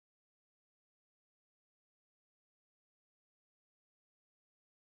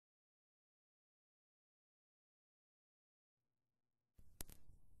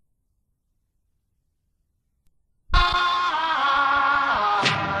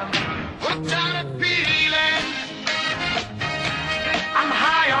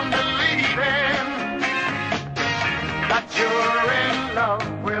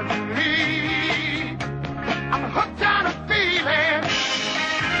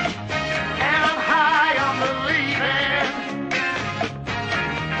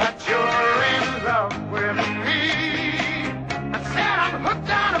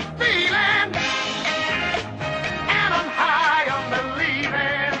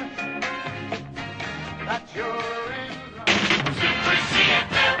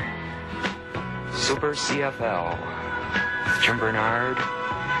WCFL with Jim Bernard,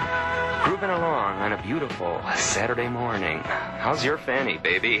 grooving along on a beautiful Saturday morning. How's your fanny,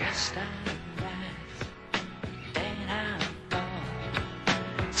 baby?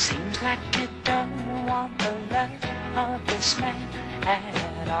 Seems like you don't want the love of this man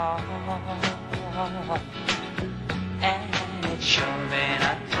at all, and it's sure been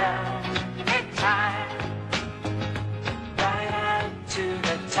a tough time right up to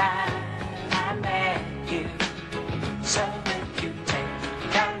the time I met you. So if you take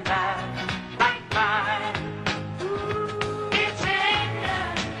a love like mine, it's tender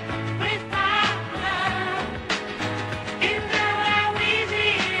with my love. You know how easy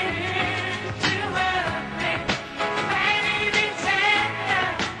it is to love me, baby, tender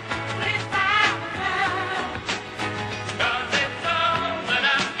with my love. 'Cause it's all that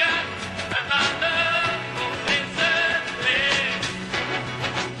I've got, and my love won't desert me.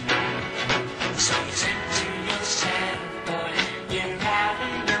 So you said to yourself, boy, you're out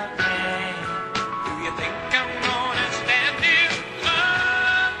of your head. Do you think I'm gonna stand here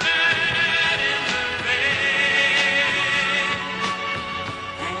all night in the rain?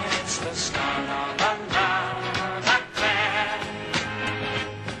 And it's the start of a love affair,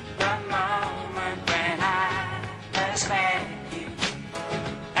 the moment when I first met you.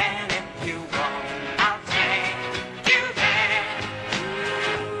 And if you want, I'll take you there.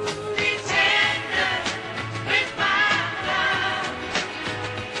 Be tender with my love.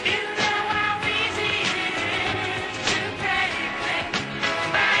 You know how easy it is to break me.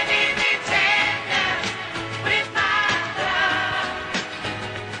 Baby, be tender with my love.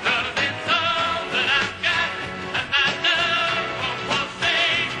 'Cause it's all that I've got, and my love won't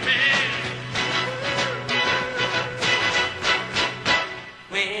forsake me.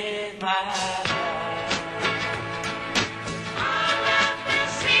 With my love, all of the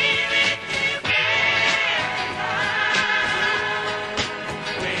secret together.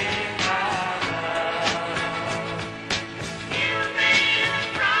 With my love, you made a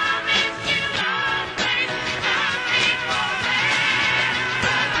promise you'll always love me forever.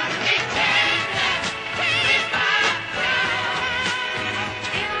 Be tender with my love.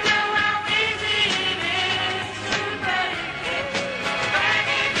 You know how easy it is to break it.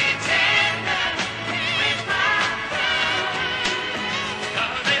 Baby, be tender with my love.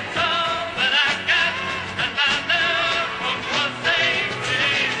 'Cause it's all that I got, and my love won't forsake me.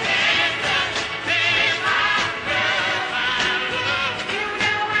 Tender with my love. You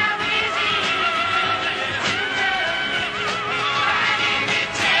know how easy it is to love me. Baby, be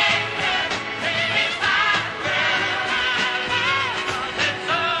tender with my love. 'Cause it's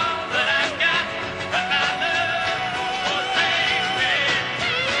all that I got, and my love won't forsake me.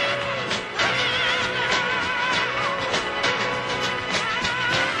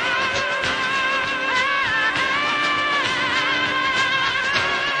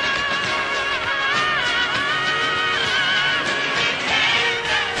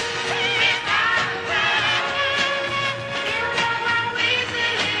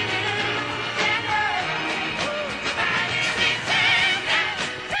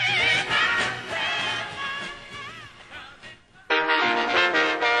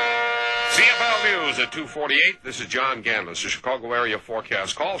 CFL News at 2:48. This is John Gandlis. The Chicago area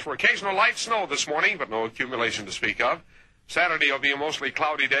forecast calls for occasional light snow this morning, but no accumulation to speak of. Saturday will be a mostly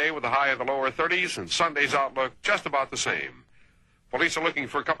cloudy day with a high in the lower 30s, and Sunday's outlook just about the same. Police are looking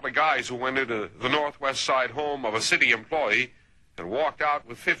for a couple of guys who went into the northwest side home of a city employee and walked out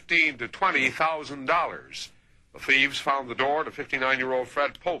with $15,000 to $20,000. The thieves found the door to 59-year-old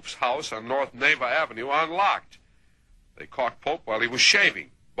Fred Pope's house on North Neva Avenue unlocked. They caught Pope while he was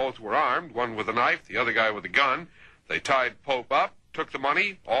shaving. Both were armed, one with a knife, the other guy with a gun. They tied Pope up, took the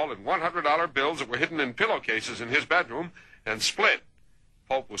money, all in $100 bills that were hidden in pillowcases in his bedroom, and split.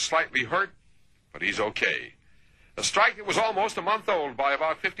 Pope was slightly hurt, but he's okay. A strike that was almost a month old by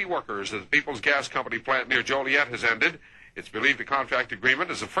about 50 workers at the People's Gas Company plant near Joliet has ended. It's believed the contract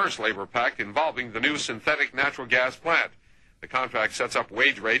agreement is the first labor pact involving the new synthetic natural gas plant. The contract sets up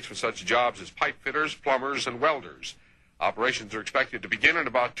wage rates for such jobs as pipe fitters, plumbers, and welders. Operations are expected to begin in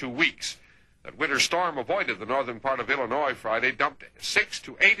about 2 weeks. That winter storm avoided the northern part of Illinois Friday, dumped 6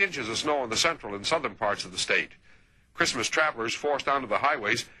 to 8 inches of snow in the central and southern parts of the state. Christmas travelers forced onto the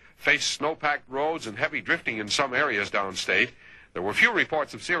highways faced snow-packed roads and heavy drifting in some areas downstate. There were few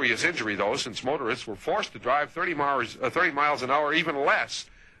reports of serious injury, though, since motorists were forced to drive 30 miles an hour, even less,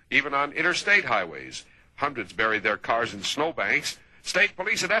 even on interstate highways. Hundreds buried their cars in snowbanks. State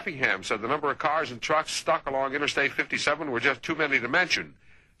police at Effingham said the number of cars and trucks stuck along Interstate 57 were just too many to mention.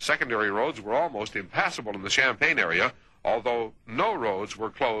 Secondary roads were almost impassable in the Champaign area. although no roads were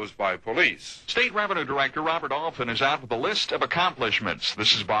closed by police. State Revenue Director Robert Alphen is out with a list of accomplishments.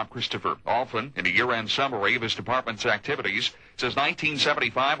 This is Bob Christopher. Alphen, in a year-end summary of his department's activities, says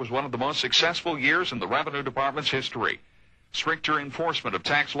 1975 was one of the most successful years in the Revenue Department's history. Stricter enforcement of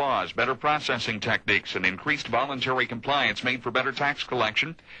tax laws, better processing techniques, and increased voluntary compliance made for better tax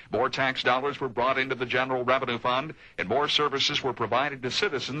collection. More tax dollars were brought into the General Revenue Fund, and more services were provided to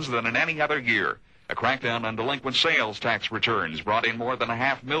citizens than in any other year. A crackdown on delinquent sales tax returns brought in more than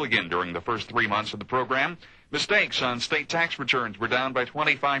 $500,000 during the first 3 months of the program. Mistakes on state tax returns were down by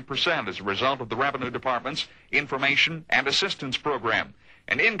 25% as a result of the Revenue Department's Information and Assistance Program.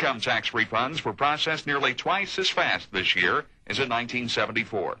 And income tax refunds were processed nearly twice as fast this year as in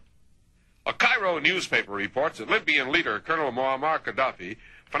 1974. A Cairo newspaper reports that Libyan leader Colonel Muammar Gaddafi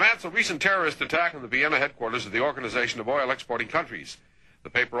financed a recent terrorist attack on the Vienna headquarters of the Organization of Oil Exporting Countries. The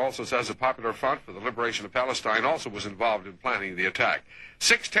paper also says the Popular Front for the Liberation of Palestine also was involved in planning the attack.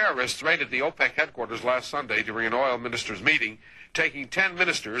 6 terrorists raided the OPEC headquarters last Sunday during an oil ministers' meeting, taking 10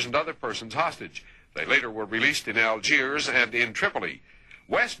 ministers and other persons hostage. They later were released in Algiers and in Tripoli.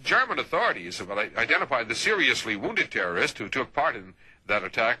 West German authorities have identified the seriously wounded terrorist who took part in that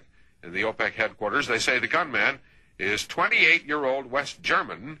attack in the OPEC headquarters. They say the gunman is 28-year-old West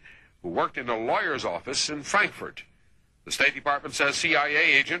German who worked in a lawyer's office in Frankfurt. The State Department says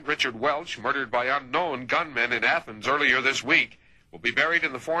CIA agent Richard Welch, murdered by unknown gunmen in Athens earlier this week, will be buried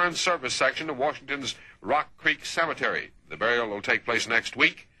in the Foreign Service section of Washington's Rock Creek Cemetery. The burial will take place next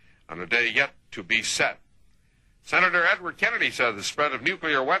week on a day yet to be set. Senator Edward Kennedy said the spread of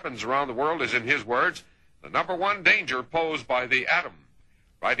nuclear weapons around the world is, in his words, the #1 danger posed by the atom.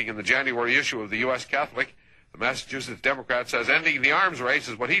 Writing in the January issue of the U.S. Catholic, the Massachusetts Democrat says ending the arms race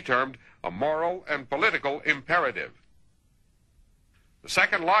is what he termed a moral and political imperative. The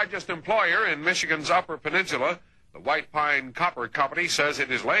second largest employer in Michigan's Upper Peninsula, the White Pine Copper Company, says it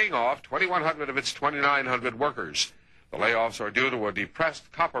is laying off 2,100 of its 2,900 workers. The layoffs are due to a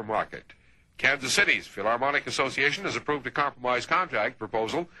depressed copper market. Kansas City's Philharmonic Association has approved a compromise contract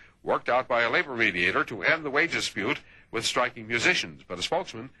proposal worked out by a labor mediator to end the wage dispute with striking musicians. But a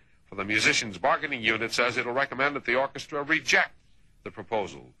spokesman for the musicians' bargaining unit says it will recommend that the orchestra reject the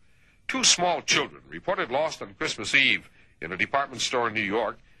proposal. 2 small children, reported lost on Christmas Eve in a department store in New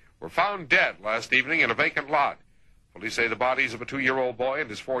York, were found dead last evening in a vacant lot. Police say the bodies of a 2-year-old boy and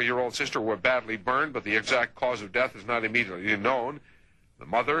his 4-year-old sister were badly burned, but the exact cause of death is not immediately known. The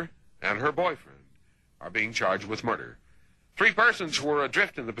mother and her boyfriend are being charged with murder. 3 persons who were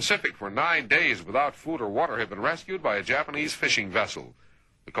adrift in the Pacific for 9 days without food or water have been rescued by a Japanese fishing vessel.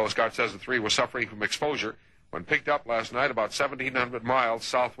 The Coast Guard says the 3 were suffering from exposure when picked up last night about 1,700 miles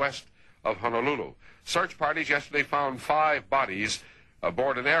southwest of Honolulu. Search parties yesterday found 5 bodies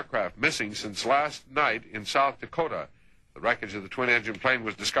aboard an aircraft missing since last night in South Dakota. The wreckage of the twin-engine plane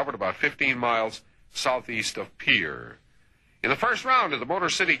was discovered about 15 miles southeast of Pierre. In the first round of the Motor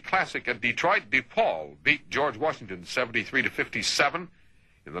City Classic at Detroit, DePaul beat George Washington 73-57.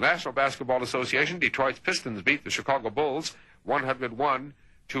 In the National Basketball Association, Detroit's Pistons beat the Chicago Bulls 101-87.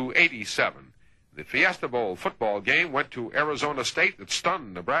 The Fiesta Bowl football game went to Arizona State that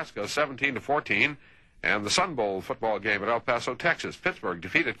stunned Nebraska 17-14, and the Sun Bowl football game at El Paso, Texas, Pittsburgh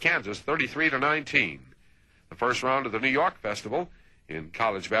defeated Kansas 33-19. The first round of the New York Festival in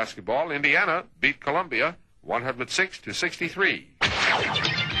college basketball, Indiana beat Columbia 106-63.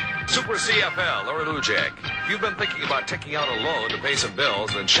 Super CFL or Lujak. If you've been thinking about taking out a loan to pay some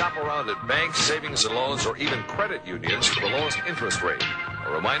bills, then shop around at banks, savings and loans, or even credit unions for the lowest interest rate.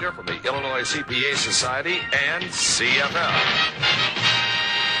 A reminder from the Illinois CPA Society and CFL.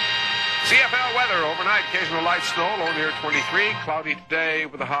 CFL weather overnight, occasional light snow, low near 23. Cloudy today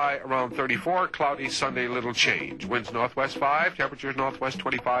with a high around 34. Cloudy Sunday, little change. Winds northwest 5, temperatures northwest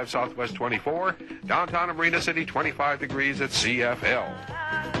 25, southwest 24. Downtown and Marina City 25 degrees at CFL.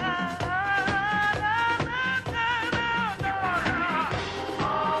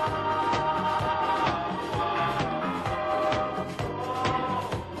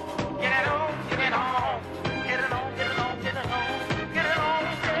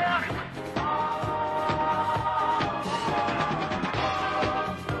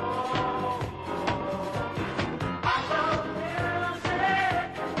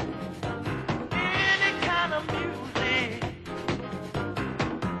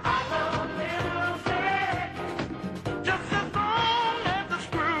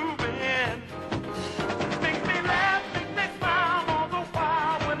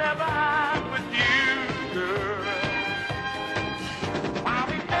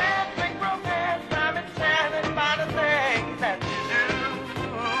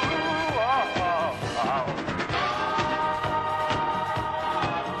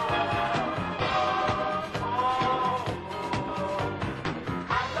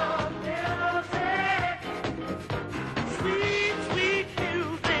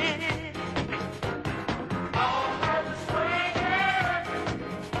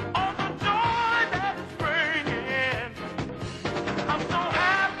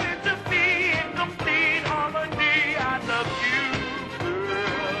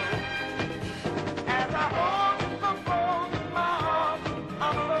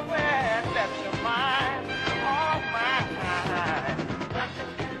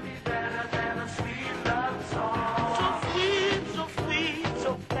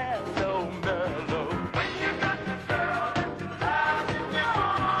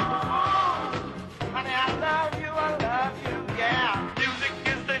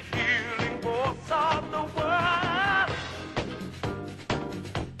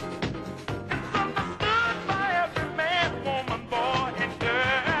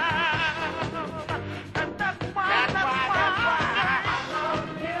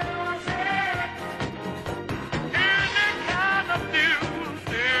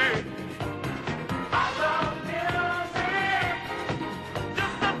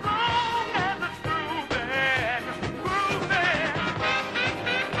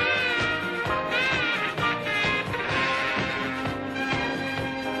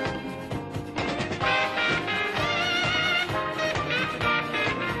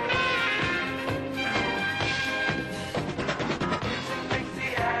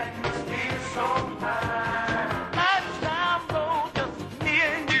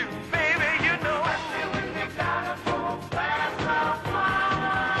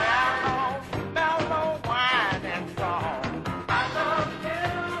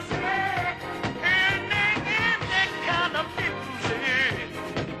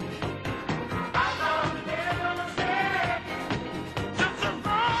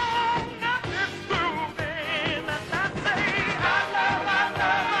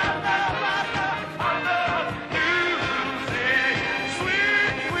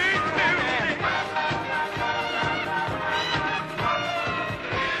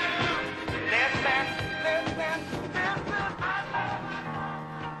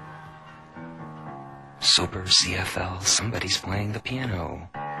 CFL, somebody's playing the piano.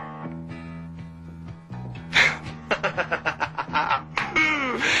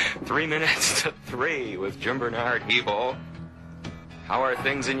 3 minutes to 3 with Jim Bernard. Hebo. How are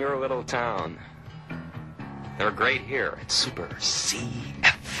things in your little town? They're great here at Super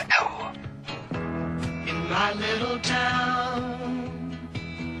CFL. In my little town,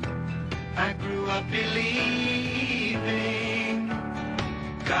 I grew up believing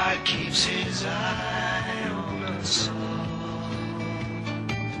God keeps his eye on us all.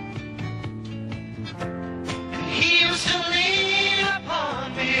 And he used to lean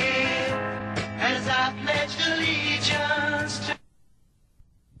upon me as I pledged allegiance to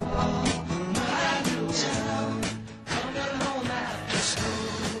my little town, coming home after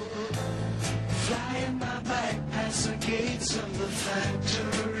school, flying my bike past the gates of the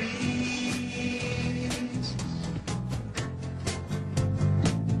factories.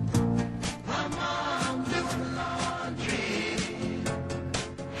 My mom doing the laundry,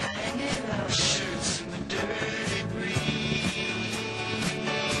 hanging out shirts in the dirty breeze.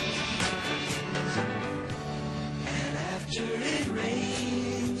 And after it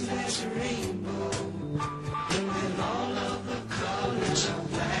rains, there's a rainbow, and all of the colors are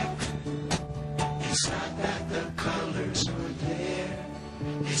black. It's not that the colors were there,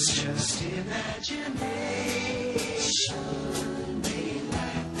 it's just imagination. They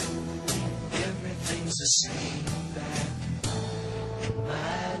lack. Everything's the same back in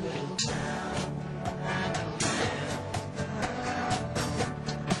my little town. I know that.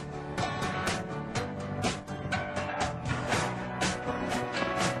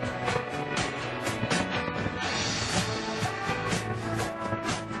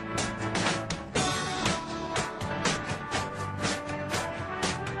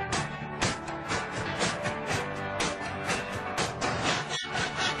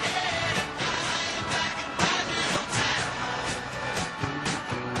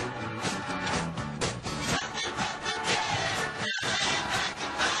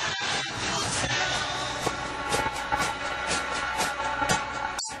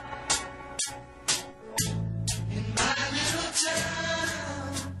 In my little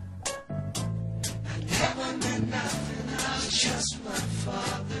town, I never meant nothing, I was just my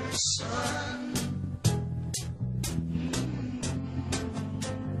father's son.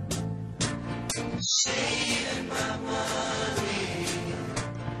 Saving my money,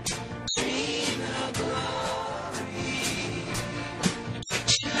 dreaming of glory,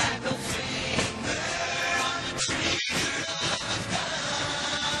 like a finger on the trigger of a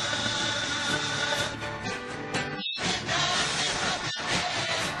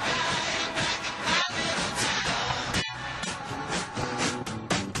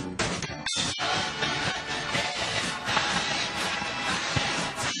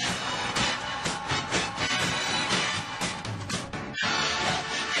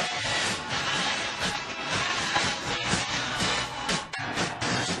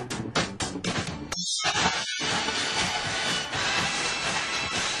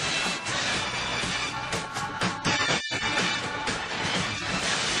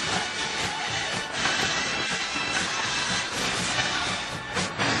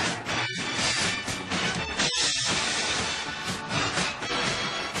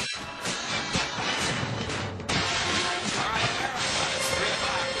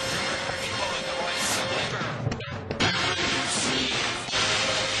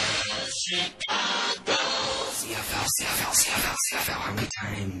CFL, how many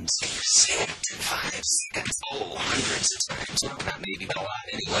times can you say it in 5 seconds? Oh, hundreds of times. Well, not maybe, but a lot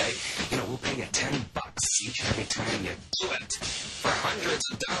anyway. You know, we'll pay you $10 each and every time you do it. For hundreds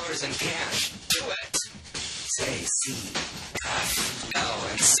of dollars in cash, do it. Say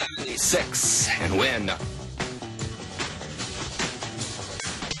CFL and 76 and win.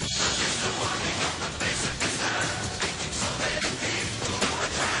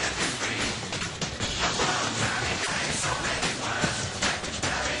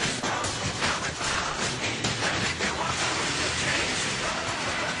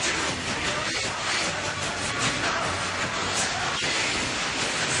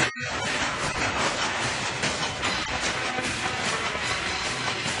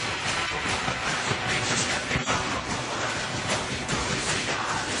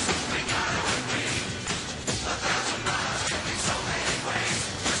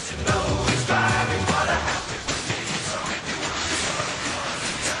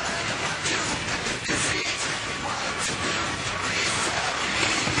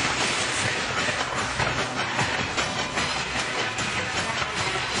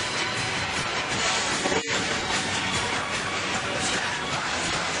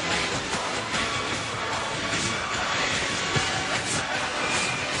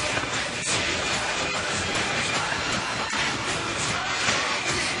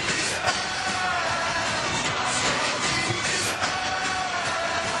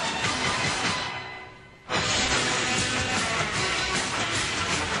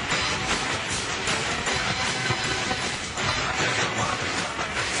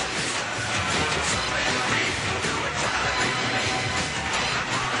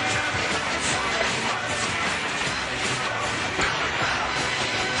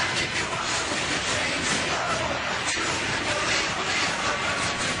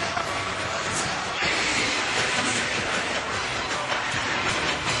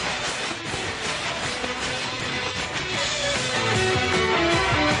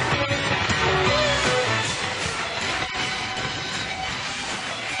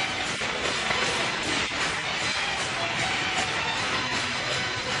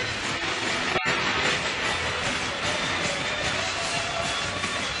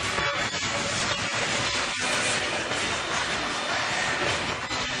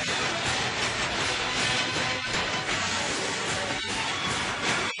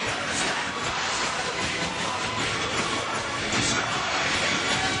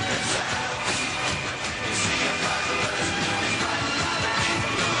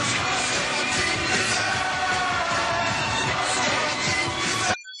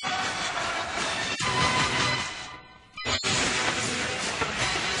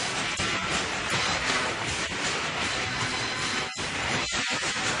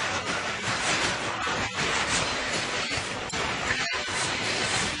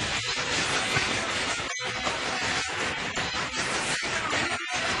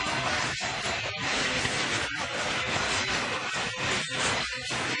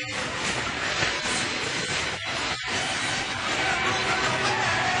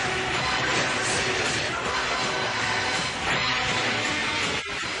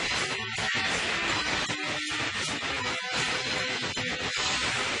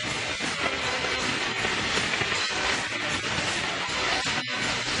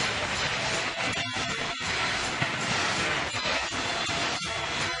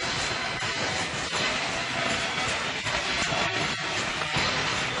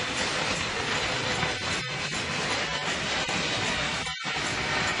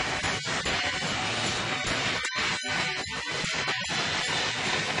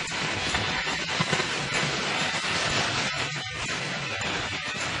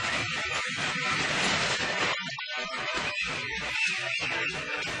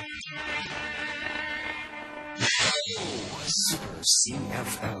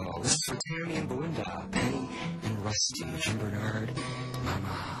 WCFL. This is for Tammy and Belinda, Penny and Rusty, Jim Bernard.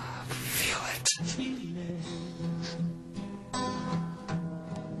 Mama, feel it. Feelings,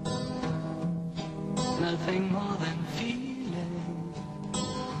 nothing more than feeling.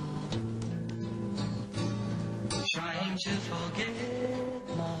 Trying to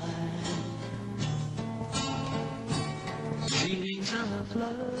forget my feelings of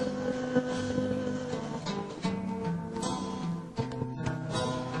love.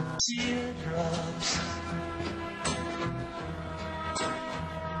 Teardrops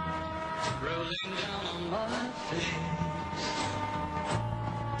rolling down on my face,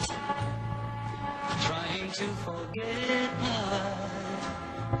 trying to forget my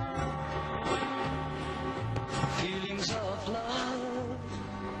feelings of love.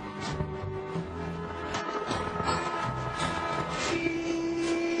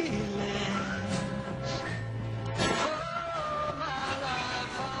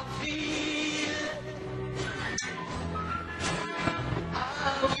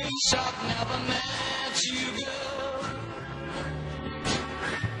 I've never met you, girl.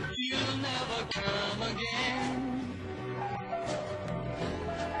 You'll never come again.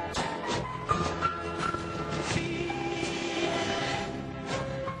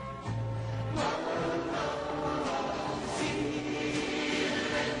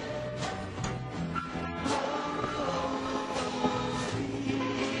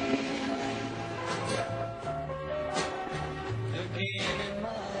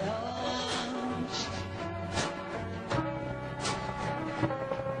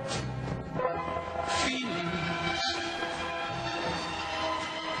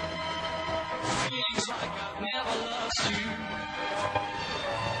 Feelings like I've never lost you,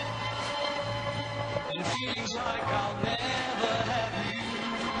 and feelings like I'll never have you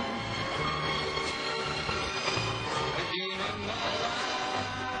again in my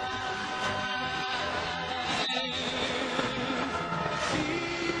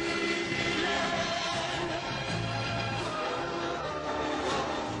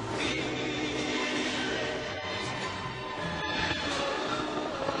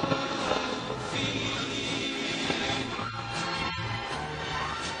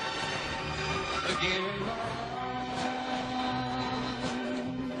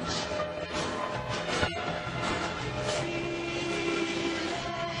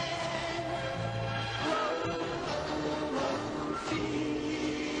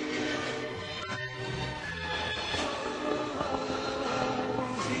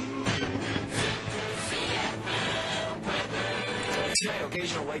Today,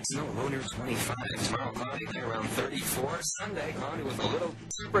 occasional light snow, low near 25. Tomorrow, cloudy, high around 34. Sunday, cloudy with a little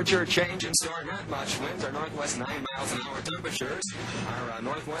temperature change in store. Not much. Winds are northwest 9 miles an hour. Temperatures are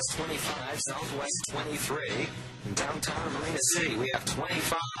northwest 25, southwest 23. In downtown Marina City, we have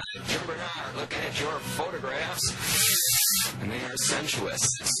 25. Jim Bernard looking at your photographs, and they are sensuous.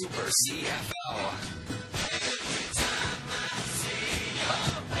 Super CFL.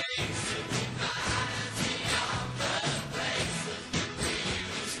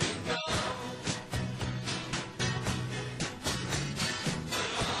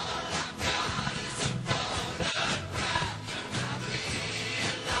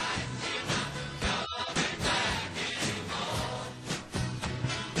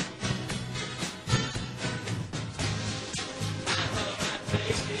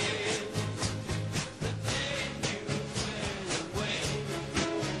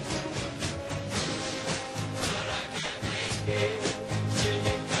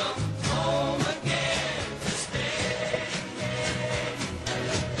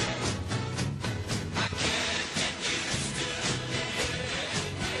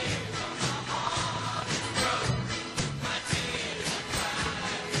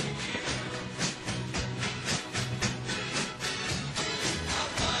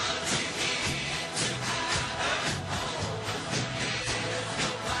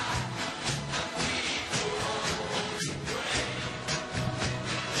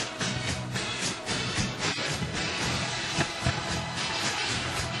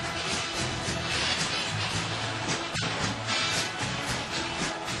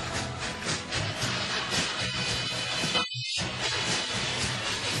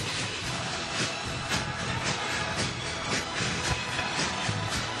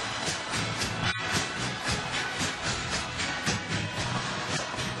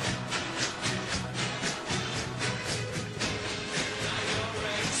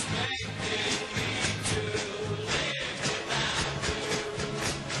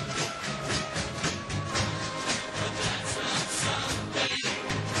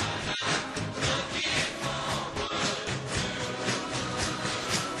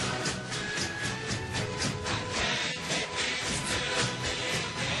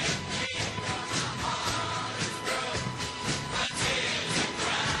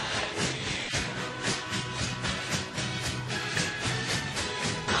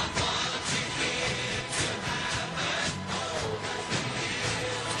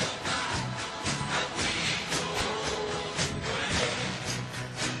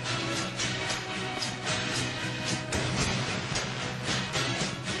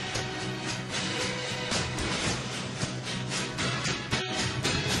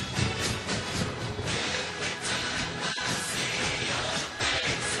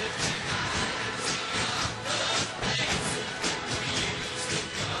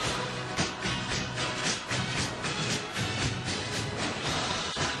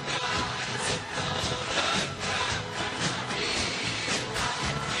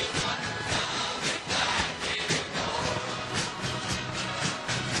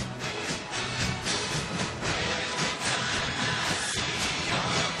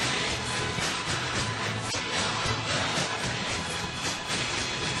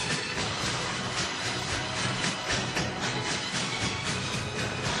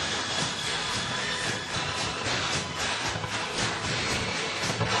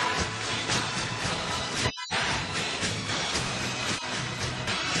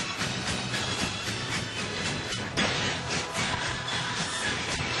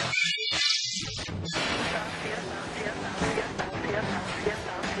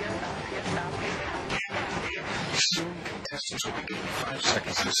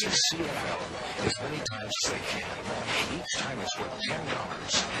 using CFL as many times as they can. Each time it's worth $10.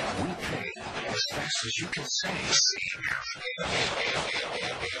 We pay as fast as you can say.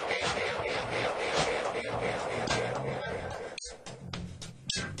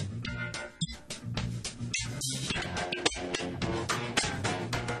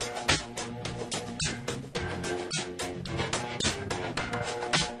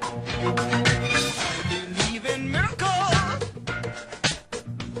 Believe in miracles.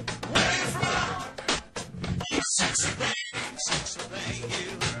 Where you from? You sexy thing, you.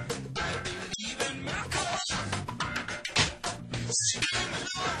 I believe in miracles. You sexy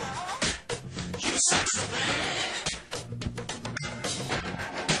thing.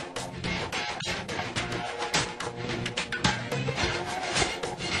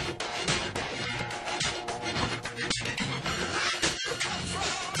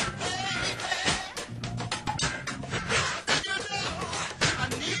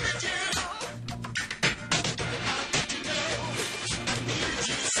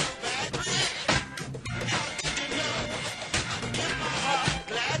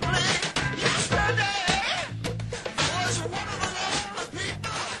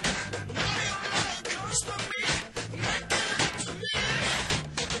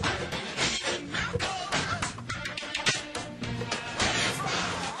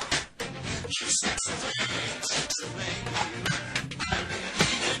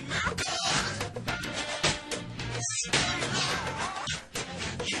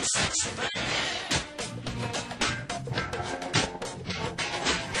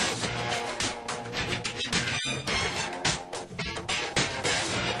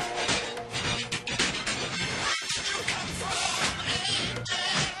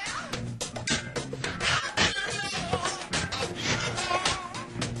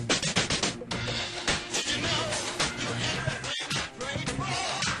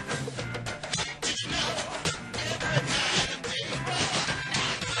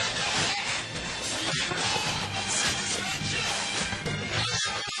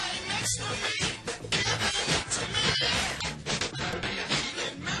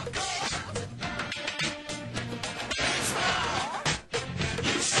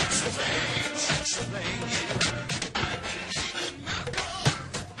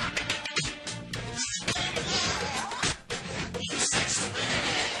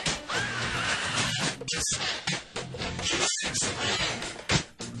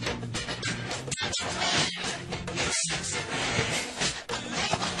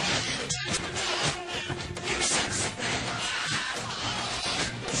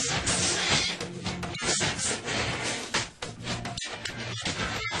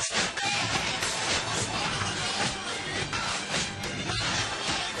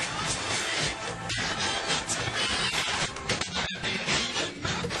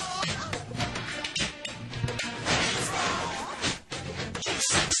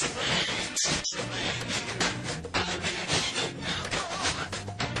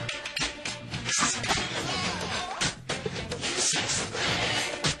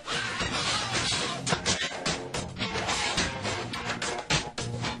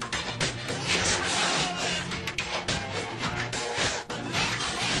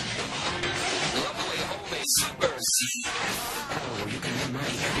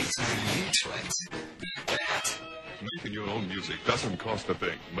 Making your own music doesn't cost a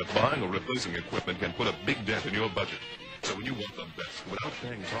thing, but buying or replacing equipment can put a big dent in your budget. So when you want the best without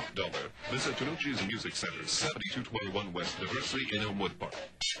paying top dollar, visit Tanucci's Music Center, 7221 West Diversity in Elmwood Park.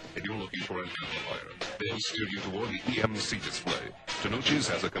 If you're looking for an amplifier, they'll steer you toward the EMC display. Tanucci's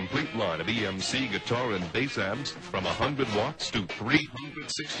has a complete line of EMC guitar and bass amps from 100 watts to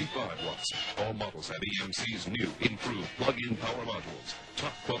 365 watts. All models have EMC's new, improved plug-in power modules,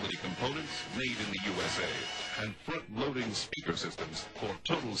 top-quality components made in the USA, and front-loading speaker systems for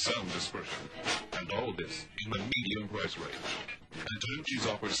total sound dispersion. And all this in the medium price range. And Tanucci's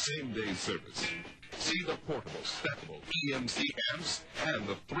offers same-day service. See the portable, stackable EMC amps and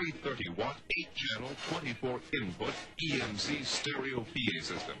the 330-watt, 8-channel, 24-input EMC stereo PA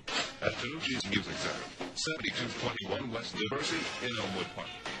system at Tanucci's Music Center, 7221 West Diversity in Elmwood Park.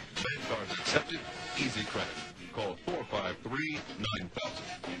 Bank cards accepted, easy credit. Call 453-9000.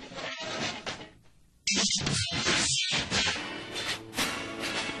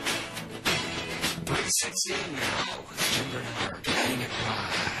 16 now with December getting it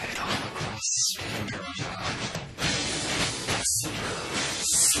right all across America. Super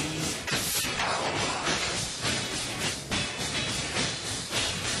CFL.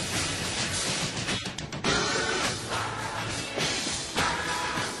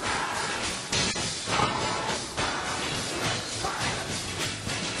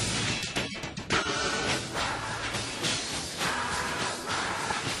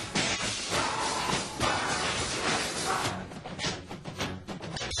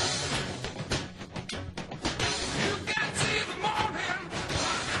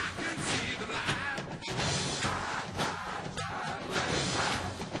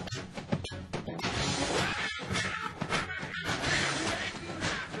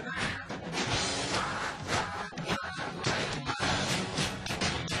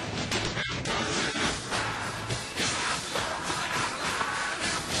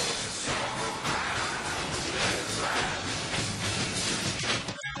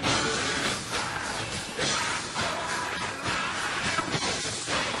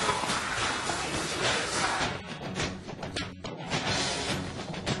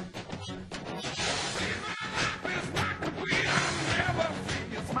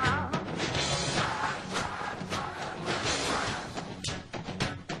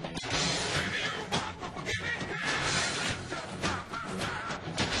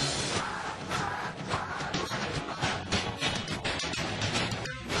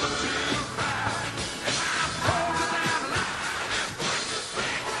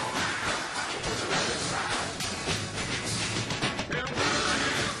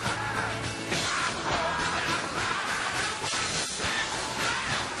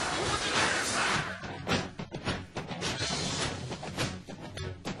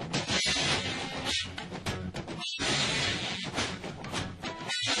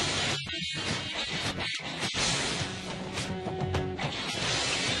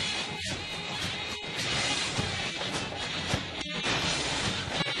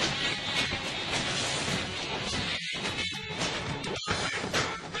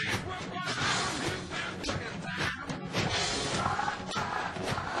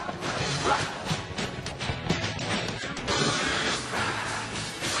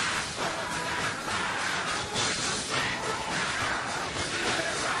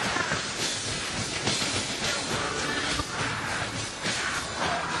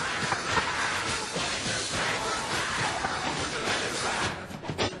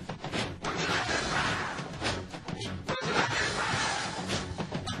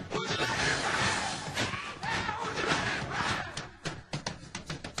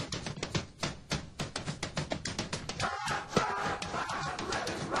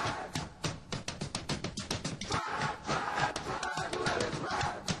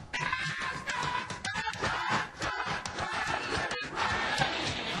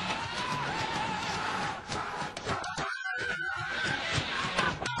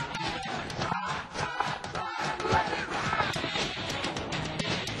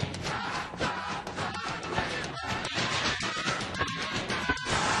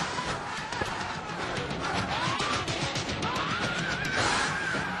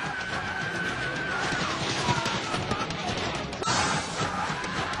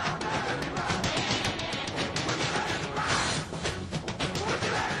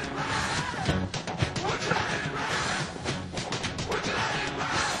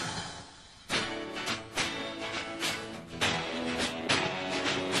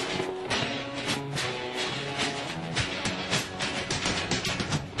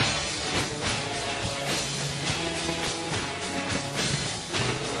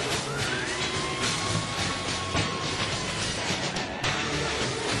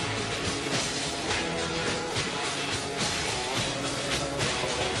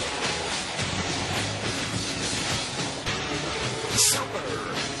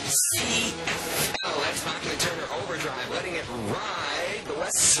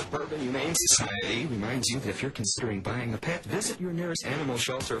 Suburban Humane Society reminds you that if you're considering buying a pet, visit your nearest animal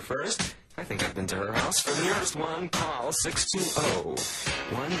shelter first. I think I've been to her house. For the nearest one, call 620-1200-320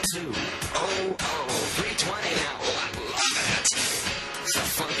 now. Oh, I love it. It's a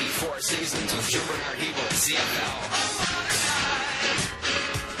funky 4 seasons with Jim Bernard Hebel at CFL.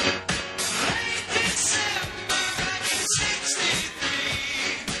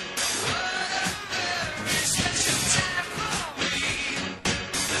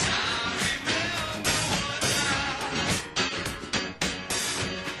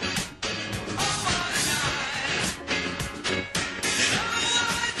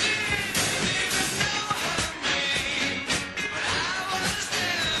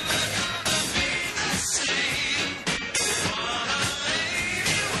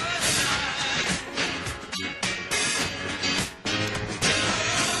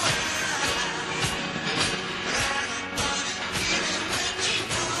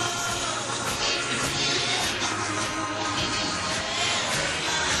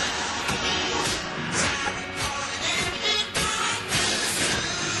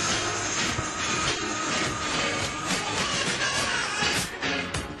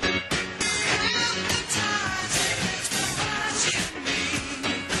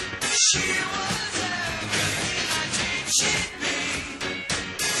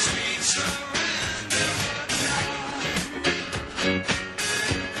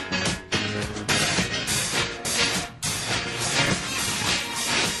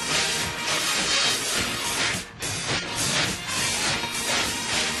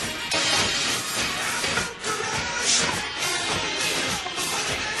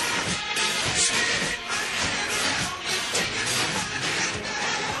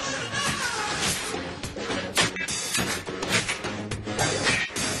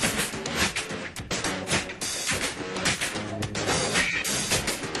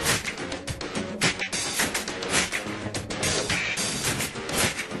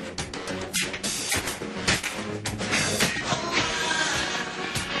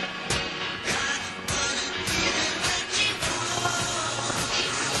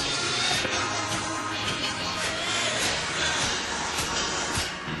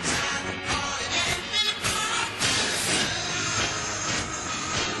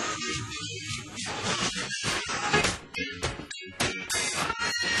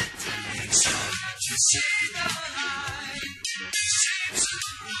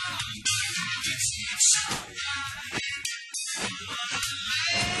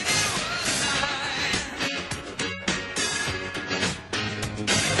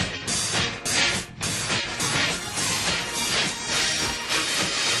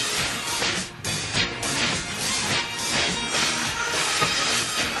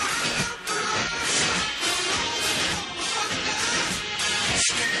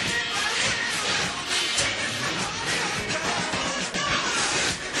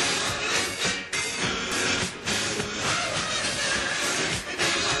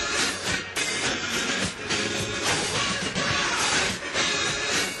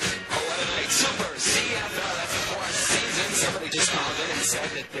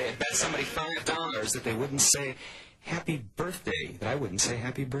 That they wouldn't say happy birthday, that I wouldn't say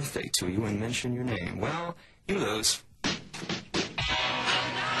happy birthday to you and mention your name. Well, you lose.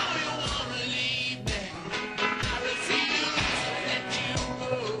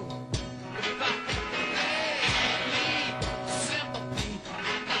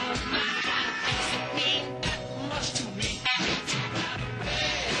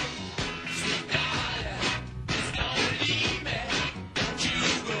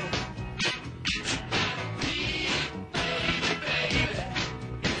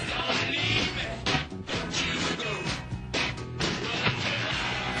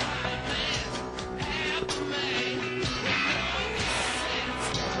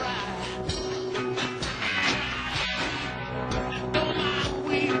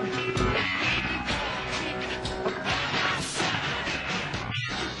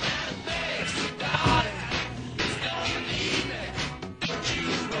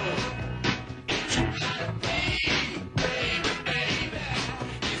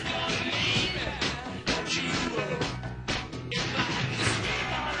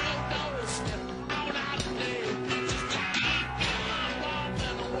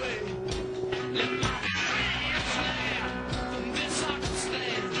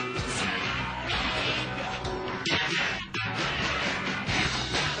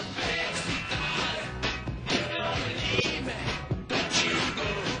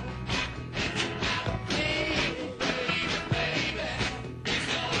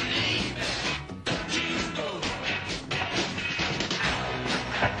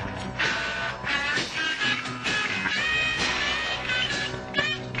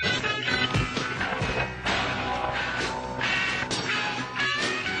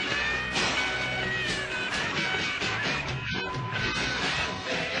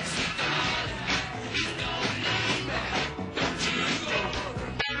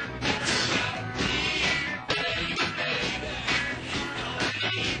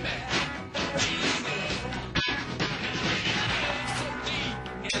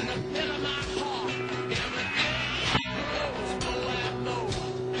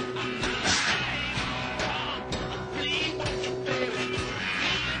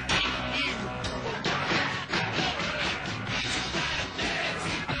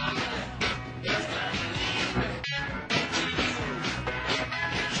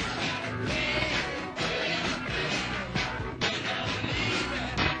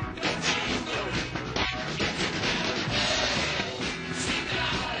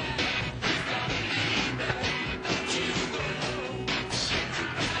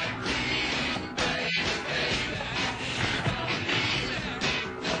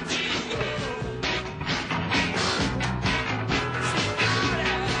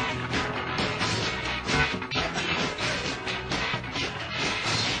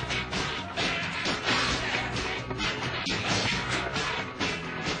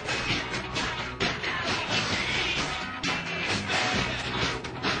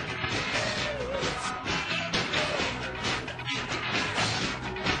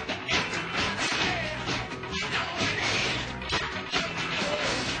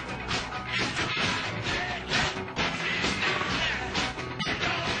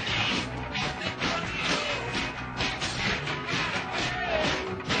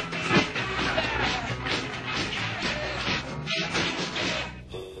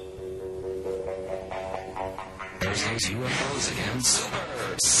 and Super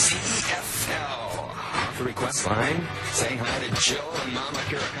CFL. Off the request line, saying hi to Jill and Mama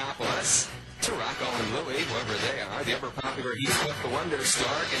Kirikopoulos, to Rocco and Louie, whoever they are, the ever-popular Heathcliff the Wonder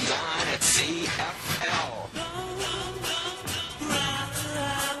Stork, and Don at CFL.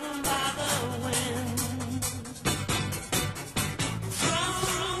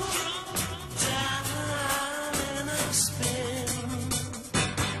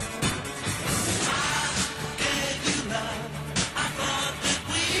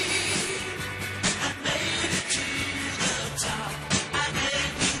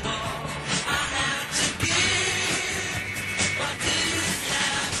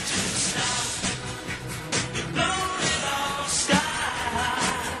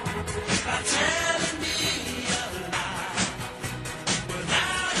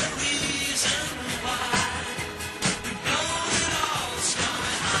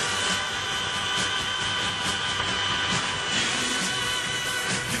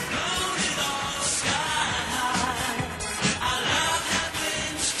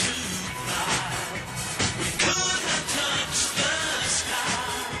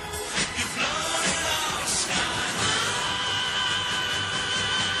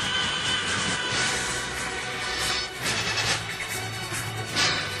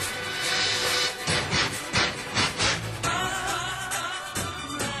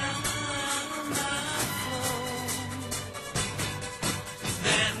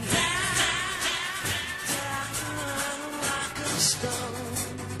 Stone.